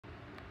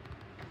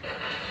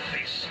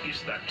This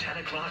is the 10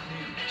 o'clock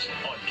news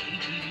on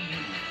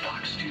KTVU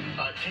Fox 2.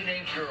 A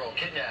teenage girl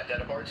kidnapped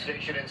at a BART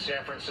station in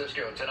San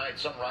Francisco. Tonight,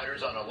 some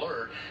riders on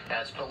alert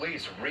as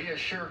police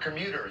reassure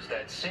commuters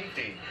that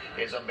safety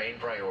is a main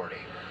priority.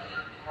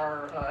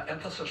 Our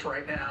emphasis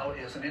right now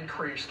is an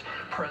increased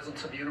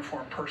presence of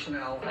uniformed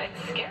personnel.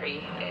 It's scary.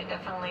 It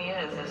definitely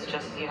is. It's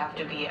just you have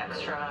to be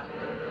extra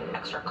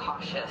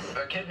cautious.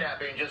 The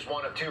kidnapping, just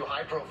one of two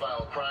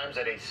high-profile crimes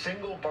at a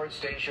single BART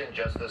station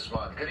just this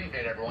month. Good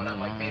evening, everyone. I'm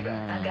Mike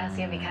Beebeck.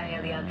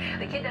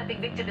 The kidnapping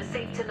victim is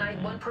safe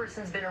tonight. One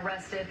person's been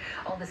arrested.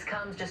 All this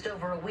comes just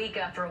over a week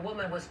after a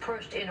woman was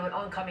pushed into an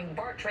oncoming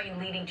BART train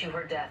leading to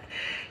her death.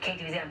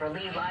 KTVU's Amber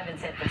Lee live in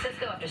San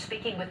Francisco after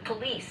speaking with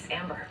police.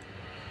 Amber.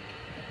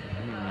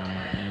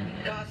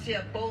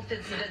 Garcia, both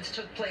incidents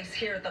took place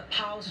here at the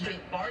Powell Street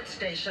BART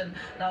station.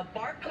 Now,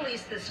 BART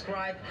police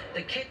described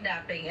the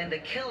kidnapping and the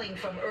killing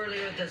from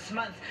earlier this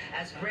month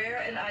as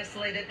rare and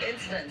isolated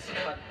incidents,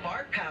 but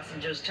BART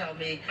passengers tell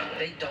me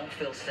they don't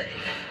feel safe.